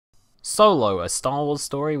Solo, a Star Wars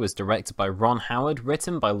story, was directed by Ron Howard,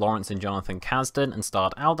 written by Lawrence and Jonathan Kasdan, and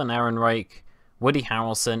starred Alden Ehrenreich, Woody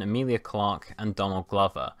Harrelson, Emilia Clarke, and Donald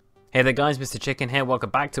Glover. Hey there guys, Mr. Chicken here, welcome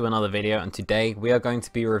back to another video, and today we are going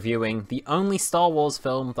to be reviewing the only Star Wars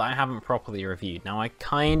film that I haven't properly reviewed. Now, I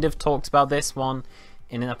kind of talked about this one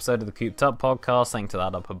in an episode of the Cooped Up podcast, link to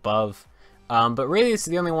that up above, but really this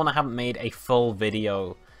is the only one I haven't made a full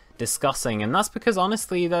video discussing, and that's because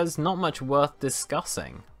honestly there's not much worth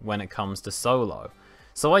discussing when it comes to Solo.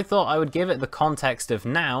 So I thought I would give it the context of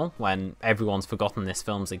now, when everyone's forgotten this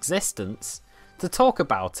film's existence, to talk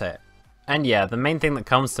about it. And yeah, the main thing that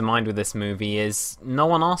comes to mind with this movie is no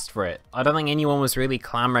one asked for it. I don't think anyone was really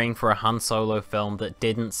clamoring for a Han Solo film that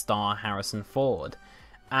didn't star Harrison Ford.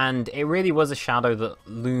 And it really was a shadow that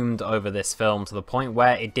loomed over this film to the point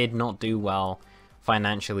where it did not do well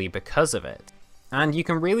financially because of it. And you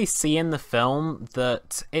can really see in the film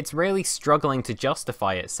that it's really struggling to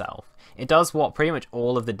justify itself. It does what pretty much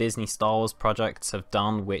all of the Disney Star Wars projects have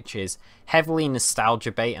done, which is heavily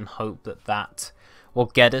nostalgia bait and hope that that will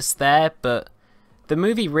get us there, but the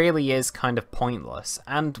movie really is kind of pointless.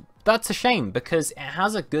 And that's a shame, because it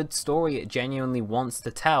has a good story it genuinely wants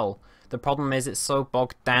to tell. The problem is it's so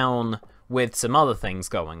bogged down with some other things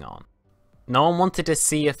going on. No one wanted to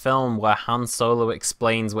see a film where Han Solo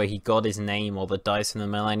explains where he got his name or the dice in the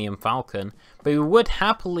Millennium Falcon, but we would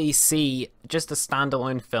happily see just a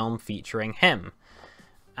standalone film featuring him.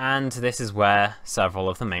 And this is where several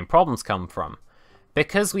of the main problems come from.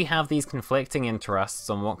 Because we have these conflicting interests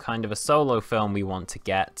on what kind of a Solo film we want to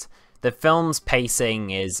get, the film's pacing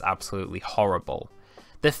is absolutely horrible.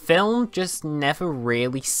 The film just never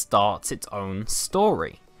really starts its own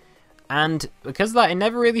story. And because of that, it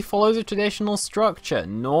never really follows a traditional structure,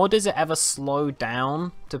 nor does it ever slow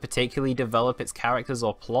down to particularly develop its characters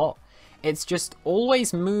or plot. It's just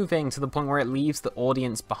always moving to the point where it leaves the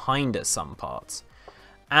audience behind at some parts.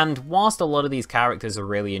 And whilst a lot of these characters are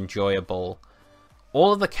really enjoyable,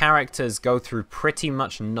 all of the characters go through pretty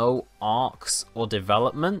much no arcs or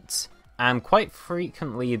development, and quite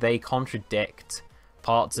frequently they contradict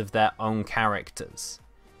parts of their own characters.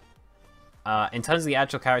 In terms of the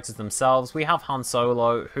actual characters themselves, we have Han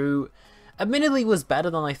Solo, who admittedly was better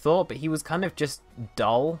than I thought, but he was kind of just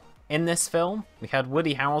dull in this film. We had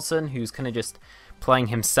Woody Harrelson, who's kind of just playing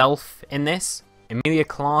himself in this. Emilia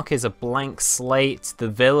Clarke is a blank slate, the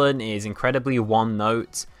villain is incredibly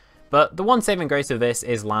one-note, but the one saving grace of this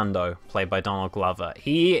is Lando, played by Donald Glover.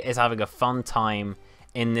 He is having a fun time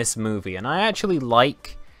in this movie, and I actually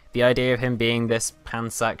like the idea of him being this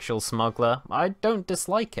pansexual smuggler. I don't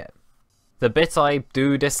dislike it. The bit I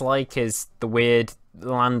do dislike is the weird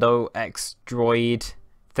Lando X-Droid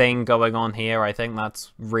thing going on here. I think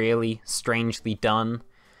that's really strangely done.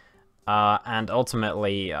 And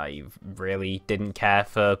ultimately, I really didn't care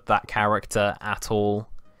for that character at all.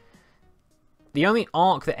 The only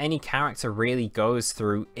arc that any character really goes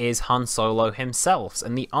through is Han Solo himself,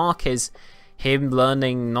 and the arc is him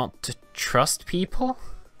learning not to trust people?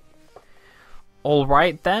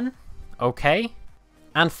 Alright then, okay.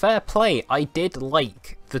 And fair play, I did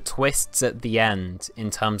like the twists at the end in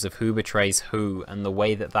terms of who betrays who and the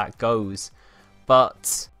way that that goes,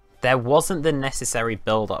 but there wasn't the necessary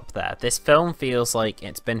build-up there. This film feels like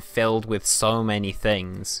it's been filled with so many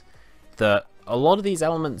things that a lot of these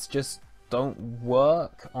elements just don't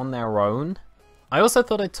work on their own. I also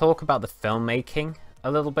thought I'd talk about the filmmaking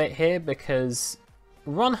a little bit here, because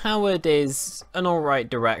Ron Howard is an alright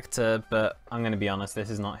director, but I'm going to be honest, this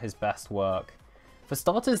is not his best work. For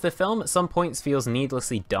starters, the film at some points feels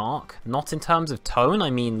needlessly dark, not in terms of tone, I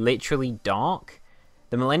mean literally dark.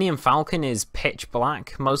 The Millennium Falcon is pitch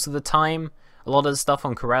black most of the time. A lot of the stuff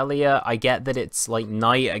on Corellia, I get that it's like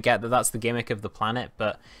night, I get that that's the gimmick of the planet,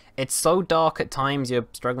 but it's so dark at times you're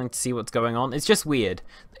struggling to see what's going on. It's just weird.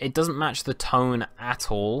 It doesn't match the tone at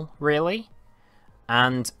all, really.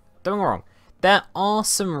 And don't get me wrong, there are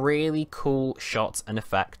some really cool shots and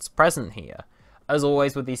effects present here. As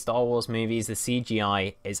always with these Star Wars movies, the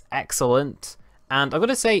CGI is excellent, and I've got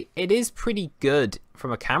to say, it is pretty good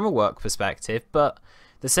from a camera work perspective, but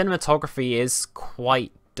the cinematography is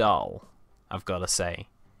quite dull, I've got to say.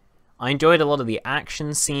 I enjoyed a lot of the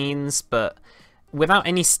action scenes, but without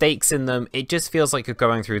any stakes in them, it just feels like you're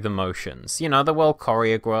going through the motions. You know, they're well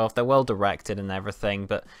choreographed, they're well directed and everything,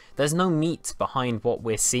 but there's no meat behind what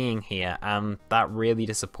we're seeing here, and that really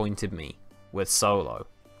disappointed me with Solo.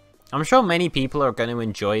 I'm sure many people are going to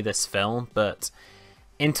enjoy this film, but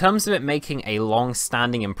in terms of it making a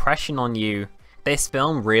long-standing impression on you, this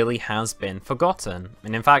film really has been forgotten.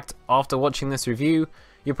 And in fact, after watching this review,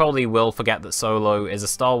 you probably will forget that Solo is a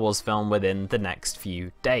Star Wars film within the next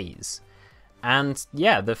few days. And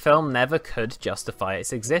yeah, the film never could justify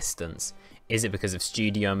its existence. Is it because of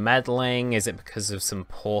studio meddling? Is it because of some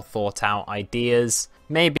poor thought out ideas?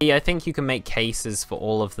 Maybe. I think you can make cases for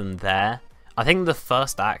all of them there. I think the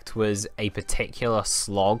first act was a particular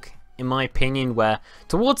slog, in my opinion, where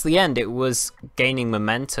towards the end it was gaining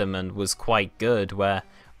momentum and was quite good, where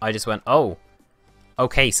I just went, oh,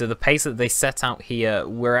 okay, so the pace that they set out here,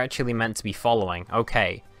 we're actually meant to be following,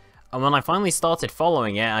 okay. And when I finally started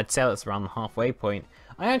following it, I'd say that's around the halfway point,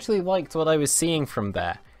 I actually liked what I was seeing from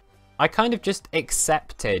there. I kind of just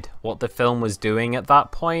accepted what the film was doing at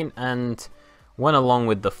that point and went along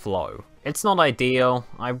with the flow. It's not ideal,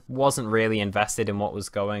 I wasn't really invested in what was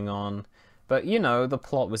going on, but you know, the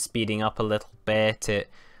plot was speeding up a little bit, it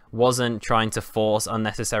wasn't trying to force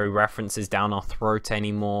unnecessary references down our throat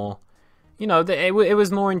anymore. You know, it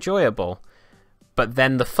was more enjoyable. But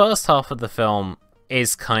then the first half of the film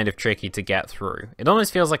is kind of tricky to get through. It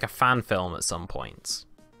almost feels like a fan film at some points.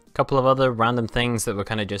 A couple of other random things that were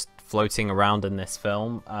kind of just floating around in this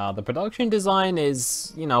film. The production design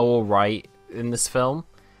is, you know, alright in this film.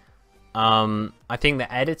 I think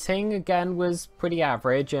the editing, again, was pretty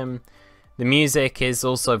average, and the music is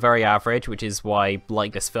also very average, which is why,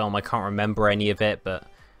 like this film, I can't remember any of it, but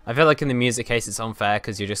I feel like in the music case it's unfair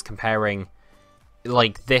because you're just comparing,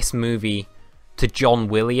 like, this movie to John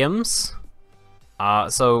Williams.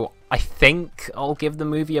 So I think I'll give the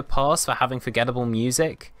movie a pass for having forgettable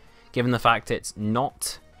music, given the fact it's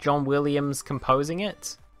not John Williams composing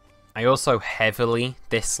it. I also heavily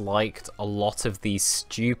disliked a lot of these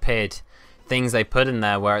stupid things they put in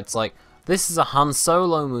there where it's like, this is a Han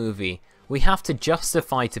Solo movie. We have to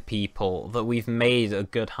justify to people that we've made a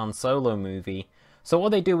good Han Solo movie. So what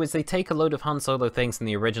they do is they take a load of Han Solo things in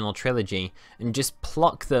the original trilogy and just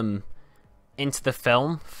pluck them into the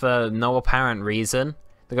film for no apparent reason.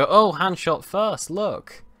 They go, oh, Han shot first,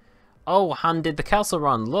 look. Oh, Han did the castle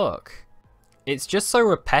run, look. It's just so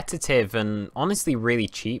repetitive and honestly really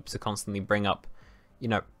cheap to constantly bring up, you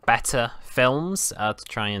know, better films to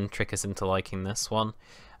try and trick us into liking this one.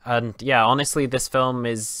 And yeah, honestly, this film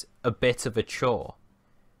is a bit of a chore.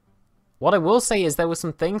 What I will say is there were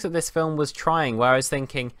some things that this film was trying where I was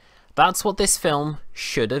thinking, that's what this film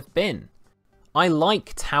should have been. I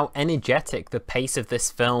liked how energetic the pace of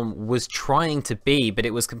this film was trying to be, but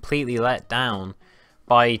it was completely let down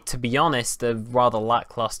by, to be honest, a rather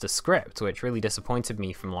lackluster script, which really disappointed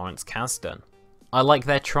me from Lawrence Kasdan. I like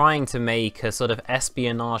they're trying to make a sort of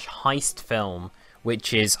espionage heist film,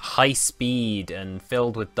 which is high speed and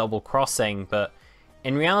filled with double crossing, but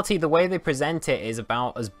in reality the way they present it is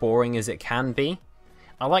about as boring as it can be.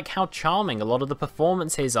 I like how charming a lot of the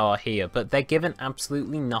performances are here, but they're given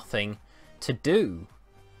absolutely nothing to do.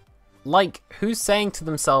 Like, who's saying to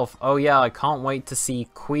themselves, oh yeah, I can't wait to see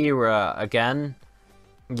Qi'ra again?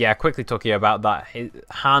 Yeah, quickly talking about that,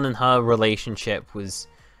 Han and her relationship was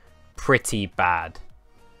pretty bad.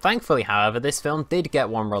 Thankfully, however, this film did get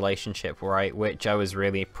one relationship right, which I was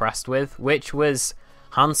really impressed with, which was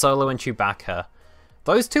Han Solo and Chewbacca.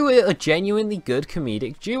 Those two are a genuinely good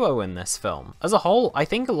comedic duo in this film. As a whole, I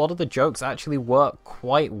think a lot of the jokes actually work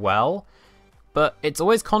quite well, but it's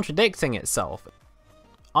always contradicting itself.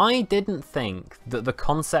 I didn't think that the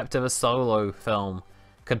concept of a Solo film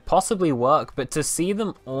could possibly work, but to see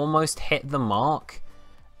them almost hit the mark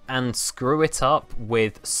and screw it up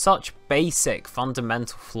with such basic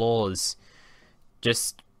fundamental flaws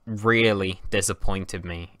just really disappointed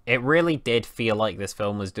me. It really did feel like this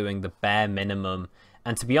film was doing the bare minimum,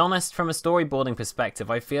 and to be honest, from a storyboarding perspective,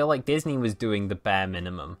 I feel like Disney was doing the bare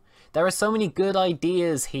minimum. There are so many good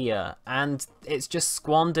ideas here, and it's just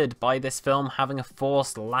squandered by this film having a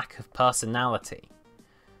forced lack of personality.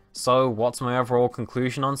 So, what's my overall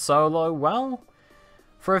conclusion on Solo? Well,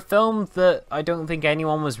 for a film that I don't think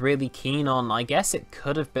anyone was really keen on, I guess it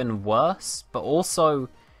could have been worse, but also,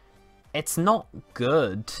 it's not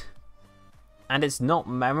good. And it's not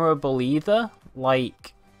memorable either.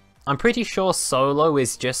 Like, I'm pretty sure Solo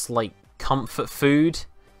is just like comfort food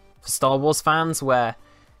for Star Wars fans, where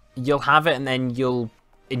you'll have it and then you'll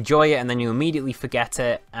enjoy it and then you'll immediately forget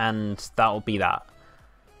it, and that'll be that.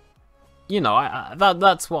 You know,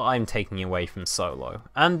 that's what I'm taking away from Solo.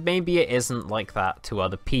 And maybe it isn't like that to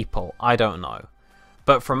other people, I don't know.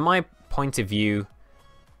 But from my point of view,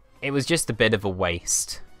 it was just a bit of a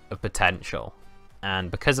waste of potential. And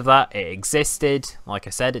because of that, it existed, like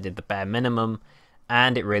I said, it did the bare minimum,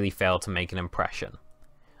 and it really failed to make an impression.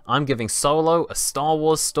 I'm giving Solo, a Star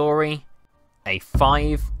Wars story, a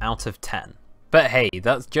 5 out of 10. But hey,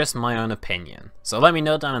 that's just my own opinion. So let me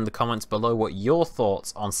know down in the comments below what your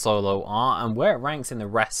thoughts on Solo are and where it ranks in the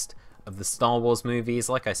rest of the Star Wars movies.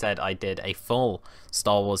 Like I said, I did a full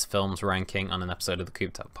Star Wars films ranking on an episode of the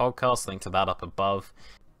Cooped Up podcast, link to that up above.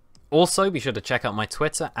 Also, be sure to check out my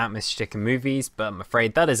Twitter, @MrChickenMovies, but I'm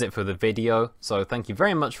afraid that is it for the video. So thank you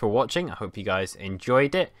very much for watching. I hope you guys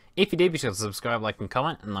enjoyed it. If you did, be sure to subscribe, like, and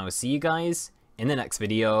comment, and I will see you guys in the next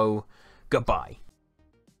video. Goodbye.